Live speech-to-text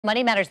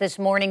Money Matters this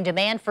morning.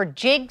 Demand for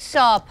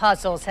jigsaw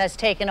puzzles has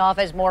taken off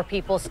as more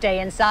people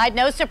stay inside.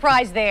 No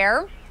surprise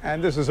there.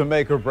 And this is a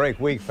make or break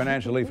week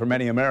financially for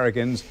many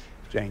Americans.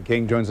 Jane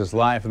King joins us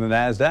live from the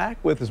NASDAQ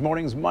with this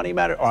morning's Money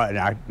Matter.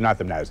 Not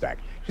the NASDAQ.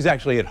 She's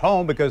actually at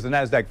home because the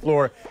NASDAQ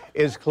floor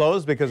is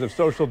closed because of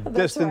social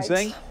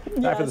distancing.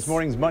 Right. After this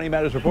morning's Money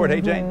Matters report.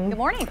 Hey, Jane. Good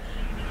morning.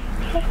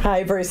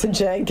 Hi, Bruce and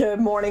Jane. Good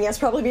morning. Yes,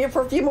 probably be here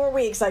for a few more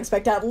weeks, I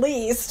expect at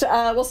least.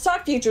 Well,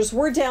 stock futures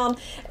were down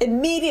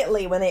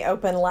immediately when they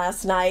opened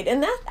last night.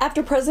 And that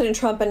after President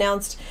Trump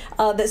announced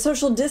that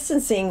social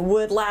distancing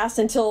would last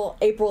until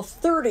April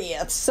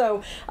 30th.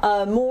 So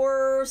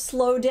more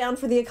slowdown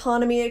for the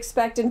economy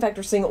expected. In fact,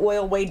 we're seeing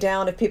oil way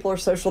down. If people are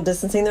social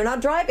distancing, they're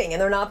not driving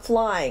and they're not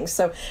flying.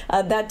 So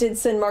that did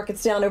send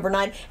markets down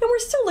overnight. And we're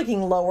still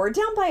looking lower,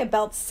 down by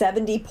about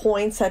 70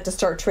 points. Had to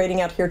start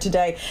trading out here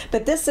today.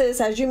 But this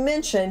is, as you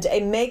mentioned, a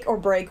make or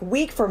break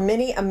week for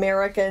many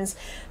Americans.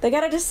 They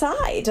got to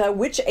decide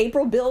which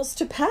April bills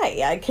to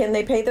pay. Can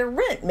they pay their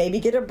rent? Maybe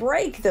get a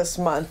break this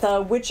month?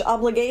 Which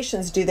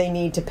obligations do they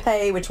need to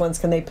pay? Which ones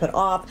can they put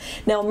off?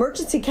 Now,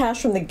 emergency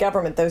cash from the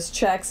government, those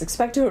checks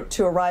expect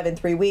to arrive in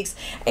 3 weeks.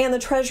 And the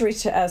Treasury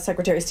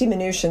Secretary, Steve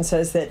Mnuchin,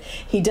 says that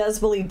he does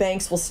believe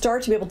banks will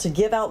start to be able to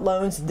give out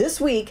loans this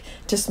week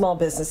to small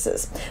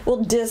businesses.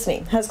 Well,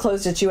 Disney has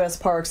closed its U.S.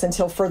 parks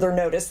until further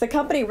notice. The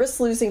company risks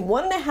losing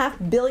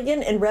 $1.5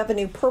 billion in revenue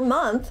per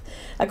month,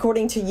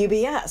 according to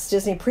UBS.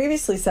 Disney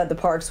previously said the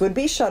parks would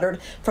be shuttered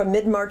from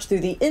mid-March through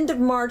the end of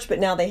March, but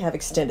now they have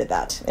extended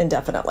that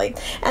indefinitely.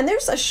 And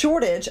there's a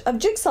shortage of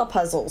jigsaw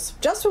puzzles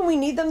just when we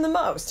need them the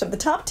most. Of the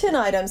top 10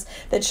 items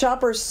that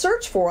shoppers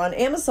searched for on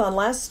Amazon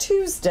last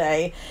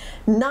Tuesday,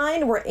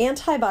 9 were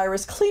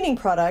antivirus cleaning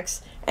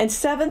products, and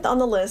 7th on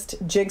the list,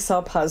 jigsaw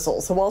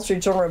puzzles. The Wall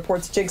Street Journal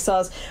reports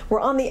jigsaws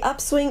were on the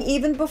upswing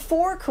even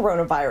before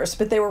coronavirus,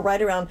 but they were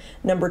right around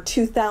number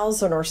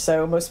 2,000 or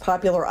so, most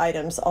popular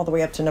items, all the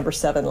way up to number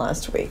 7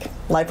 last week.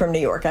 Live from New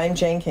York, I'm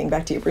Jane King.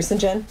 Back to you, Bruce and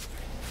Jen.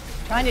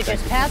 Trying to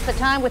just pass the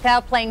time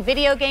without playing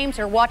video games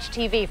or watch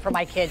TV for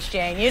my kids,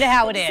 Jane. You know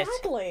how it is.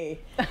 Exactly.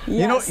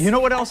 Yes. You know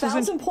what else a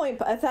is in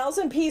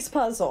 1,000-piece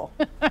puzzle.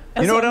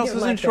 You know what else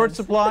is in short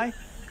supply?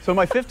 So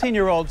my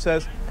 15-year-old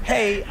says,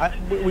 hey,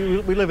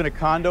 we live in a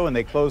condo and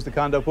they closed the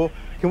condo pool.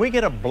 Can we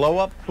get a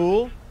blow-up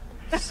pool?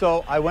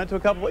 So I went to a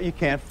couple, you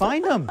can't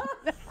find them.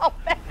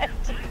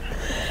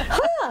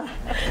 Huh,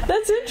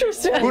 that's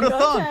interesting. Who'd have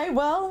thought? Okay,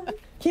 well,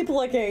 keep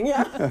looking.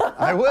 Yeah.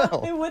 I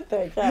will. I would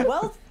think. Yeah.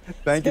 Well,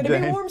 Thank you, it's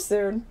going to Jane. be warm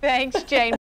soon. Thanks, Jane.